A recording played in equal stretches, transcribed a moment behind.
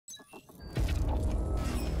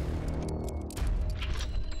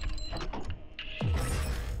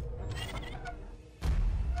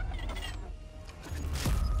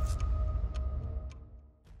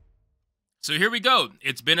So here we go.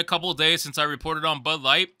 It's been a couple of days since I reported on Bud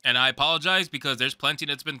Light, and I apologize because there's plenty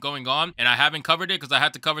that's been going on, and I haven't covered it because I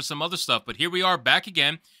had to cover some other stuff. But here we are back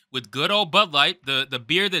again with good old Bud Light, the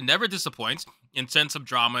beer that never disappoints in sense of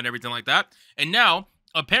drama and everything like that. And now,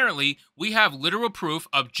 apparently, we have literal proof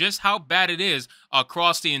of just how bad it is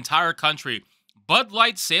across the entire country. Bud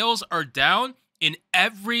Light sales are down in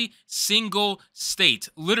every single state.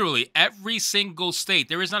 Literally every single state.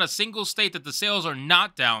 There is not a single state that the sales are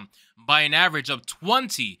not down by an average of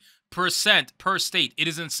 20% per state. It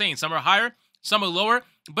is insane. Some are higher, some are lower,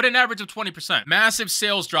 but an average of 20%. Massive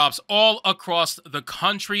sales drops all across the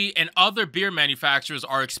country, and other beer manufacturers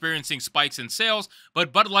are experiencing spikes in sales,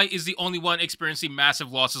 but Bud Light is the only one experiencing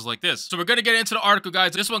massive losses like this. So we're going to get into the article,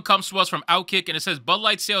 guys. This one comes to us from Outkick, and it says Bud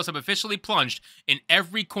Light sales have officially plunged in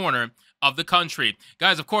every corner of the country.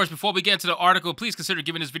 Guys, of course, before we get into the article, please consider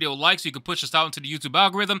giving this video a like so you can push us out into the YouTube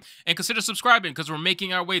algorithm, and consider subscribing because we're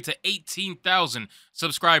making our way to 18,000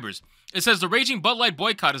 subscribers. It says the raging Bud Light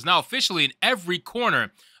boycott is now officially in every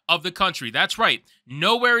corner of the country. That's right.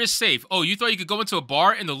 Nowhere is safe. Oh, you thought you could go into a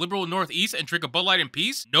bar in the liberal Northeast and drink a Bud Light in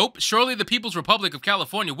peace? Nope. Surely the People's Republic of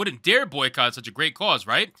California wouldn't dare boycott such a great cause,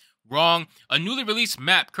 right? Wrong. A newly released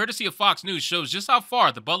map, courtesy of Fox News, shows just how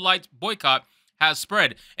far the Bud Light boycott has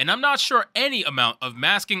spread, and I'm not sure any amount of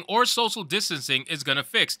masking or social distancing is gonna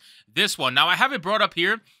fix this one. Now, I have it brought up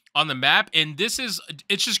here on the map, and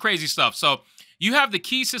it's just crazy stuff. So you have the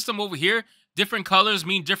key system over here. Different colors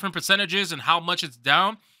mean different percentages and how much it's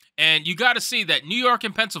down, and you got to see that New York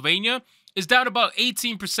and Pennsylvania is down about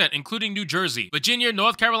 18%, including New Jersey. Virginia,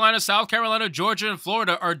 North Carolina, South Carolina, Georgia, and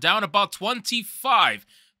Florida are down about 25%.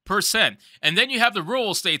 And then you have the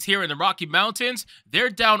rural states here in the Rocky Mountains. They're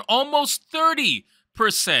down almost 30%.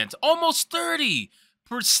 Almost 30%.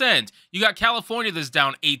 You got California that's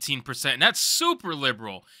down 18%. And that's super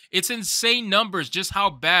liberal. It's insane numbers just how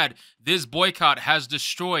bad this boycott has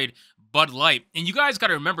destroyed Bud Light. And you guys got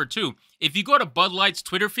to remember, too, if you go to Bud Light's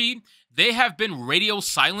Twitter feed, they have been radio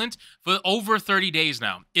silent for over 30 days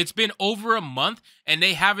now. It's been over a month, and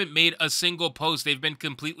they haven't made a single post. They've been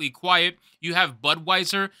completely quiet. You have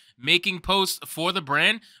Budweiser making posts for the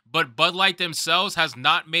brand, but Bud Light themselves has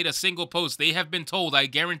not made a single post. They have been told, I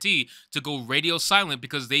guarantee, to go radio silent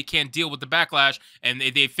because they can't deal with the backlash, and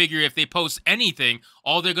they figure if they post anything,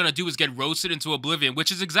 all they're going to do is get roasted into oblivion,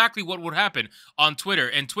 which is exactly what would happen on Twitter.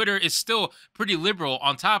 And Twitter is still pretty liberal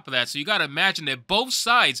on top of that, so you got to imagine that both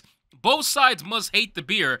sides must hate the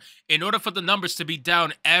beer in order for the numbers to be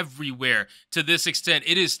down everywhere to this extent.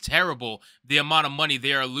 It is terrible the amount of money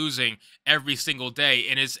they are losing every single day,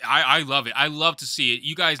 and I love it. I love to see it.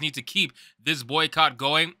 You guys need to keep this boycott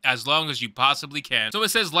going as long as you possibly can. So it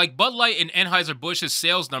says, like Bud Light and Anheuser-Busch's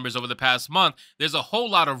sales numbers over the past month, there's a whole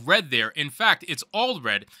lot of red there. In fact, it's all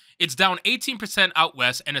red. It's down 18% out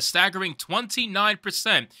west and a staggering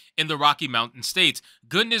 29% in the Rocky Mountain states.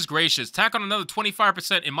 Goodness gracious. Tack on another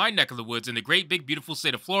 25% in my neck of the woods in the great big beautiful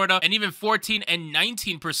state of Florida, and even 14 and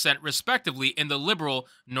 19% respectively in the liberal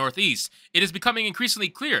Northeast. It is becoming increasingly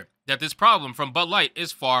clear that this problem from Bud Light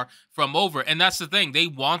is far from over. And that's the thing. They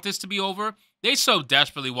want this to be over. They so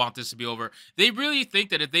desperately want this to be over. They really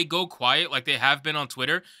think that if they go quiet like they have been on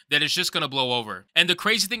Twitter, that it's just going to blow over. And the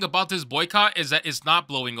crazy thing about this boycott is that it's not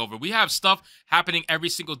blowing over. We have stuff happening every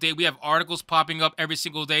single day. We have articles popping up every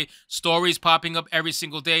single day, stories popping up every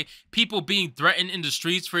single day, people being threatened in the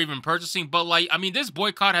streets for even purchasing Bud Light. I mean, this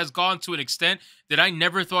boycott has gone to an extent that I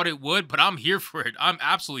never thought it would, but I'm here for it. I'm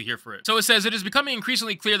absolutely here for it. So it says, it is becoming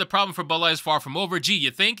increasingly clear the problem for Bud Light is far from over. Gee,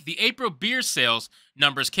 you think? The April beer sales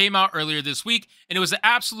numbers came out earlier this week, and it was an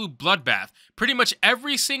absolute bloodbath. Pretty much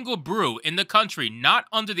every single brew in the country, not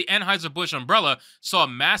under the Anheuser-Busch umbrella, saw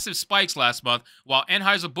massive spikes last month, while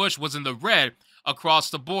Anheuser-Busch was in the red across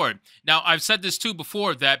the board. Now, I've said this too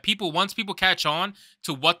before, that once people catch on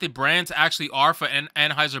to what the brands actually are for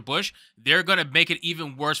Anheuser-Busch, they're going to make it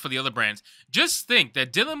even worse for the other brands. Just think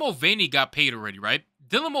that Dylan Mulvaney got paid already, right?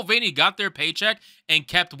 Dylan Mulvaney got their paycheck and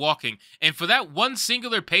kept walking. And for that one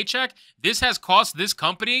singular paycheck, this has cost this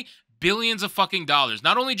company billions of fucking dollars.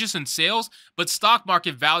 Not only just in sales, but stock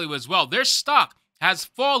market value as well. Their stock has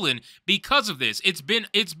fallen because of this. It's been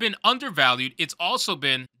undervalued. It's also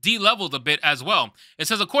been de-leveled a bit as well. It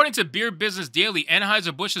says, according to Beer Business Daily,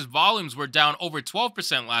 Anheuser-Busch's volumes were down over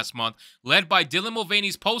 12% last month, led by Dylan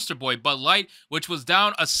Mulvaney's poster boy, Bud Light, which was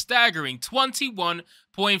down a staggering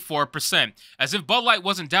 21.4%. As if Bud Light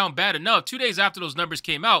wasn't down bad enough, 2 days after those numbers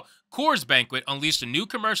came out, Coors Banquet unleashed a new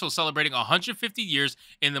commercial celebrating 150 years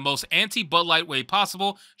in the most anti-Bud Light way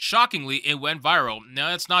possible. Shockingly, it went viral.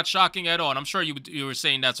 Now, that's not shocking at all, and I'm sure you were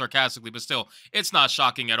saying that sarcastically, but still, it's not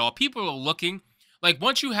shocking at all. People are looking. Like,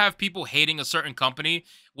 once you have people hating a certain company,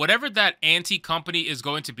 whatever that anti-company is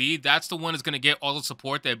going to be, that's the one that's going to get all the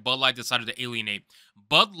support that Bud Light decided to alienate.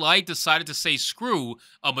 Bud Light decided to say screw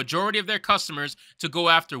a majority of their customers to go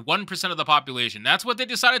after 1% of the population. That's what they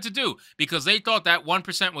decided to do because they thought that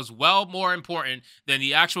 1% was well more important than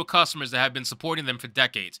the actual customers that have been supporting them for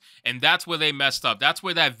decades. And that's where they messed up. That's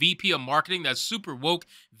where that VP of marketing, that super woke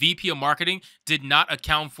VP of marketing, did not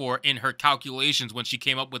account for in her calculations when she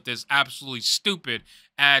came up with this absolutely stupid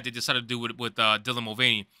ad they decided to do with Dylan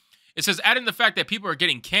Mulvaney. It says, adding the fact that people are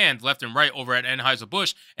getting canned left and right over at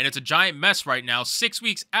Anheuser-Busch, and it's a giant mess right now, 6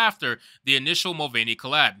 weeks after the initial Mulvaney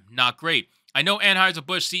collab. Not great. I know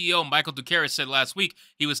Anheuser-Busch CEO Michael Ducaris said last week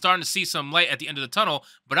he was starting to see some light at the end of the tunnel,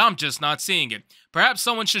 but I'm just not seeing it. Perhaps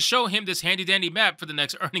someone should show him this handy-dandy map for the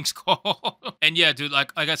next earnings call. And yeah, dude,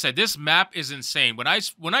 like I said, this map is insane. When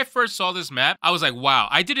I first saw this map, I was like, wow,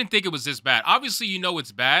 I didn't think it was this bad. Obviously, you know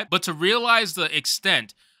it's bad, but to realize the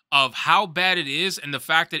extent of how bad it is and the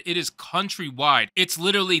fact that it is countrywide. It's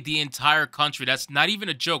literally the entire country. That's not even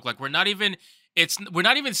a joke. Like we're not even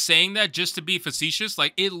saying that just to be facetious.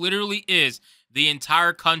 Like it literally is. The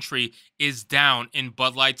entire country is down in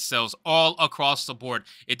Bud Light sales all across the board.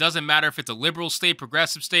 It doesn't matter if it's a liberal state,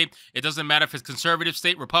 progressive state. It doesn't matter if it's conservative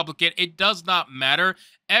state, Republican. It does not matter.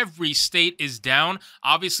 Every state is down.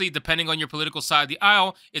 Obviously, depending on your political side of the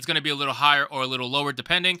aisle, it's going to be a little higher or a little lower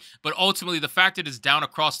depending. But ultimately, the fact that it's down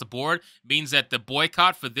across the board means that the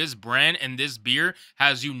boycott for this brand and this beer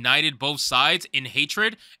has united both sides in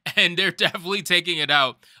hatred. And they're definitely taking it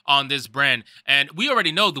out on this brand. And we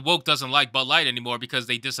already know the woke doesn't like Bud Light anymore because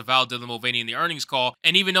they disavowed Dylan Mulvaney in the earnings call.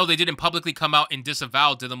 And even though they didn't publicly come out and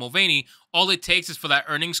disavow Dylan Mulvaney, all it takes is for that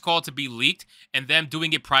earnings call to be leaked and them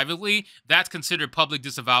doing it privately. That's considered public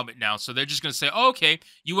disavowment now. So they're just going to say, oh, okay,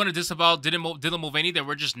 you want to disavow Dylan Mulvaney, then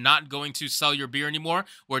we're just not going to sell your beer anymore.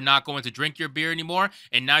 We're not going to drink your beer anymore.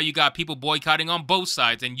 And now you got people boycotting on both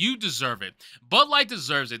sides, and you deserve it. Bud Light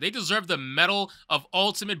deserves it. They deserve the medal of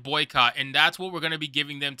ultimate boycott, and that's what we're going to be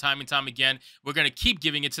giving them time and time again. We're going to keep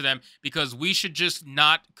giving it to them because we should just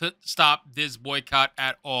not stop this boycott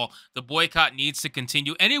at all. The boycott needs to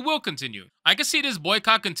continue, and it will continue. I can see this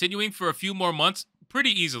boycott continuing for a few more months pretty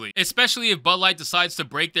easily, especially if Bud Light decides to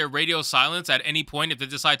break their radio silence at any point. If they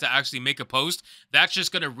decide to actually make a post, that's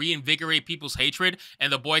just going to reinvigorate people's hatred and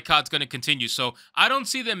the boycott's going to continue. So I don't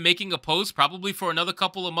see them making a post probably for another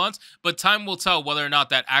couple of months, but time will tell whether or not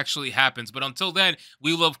that actually happens. But until then,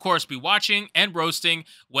 we will of course be watching and roasting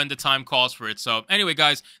when the time calls for it. So anyway,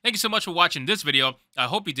 guys, thank you so much for watching this video. I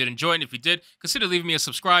hope you did enjoy it, and if you did, consider leaving me a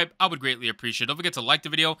subscribe. I would greatly appreciate it. Don't forget to like the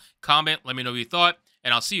video, comment, let me know what you thought,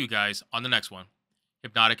 and I'll see you guys on the next one.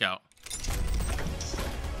 Hypnotic out.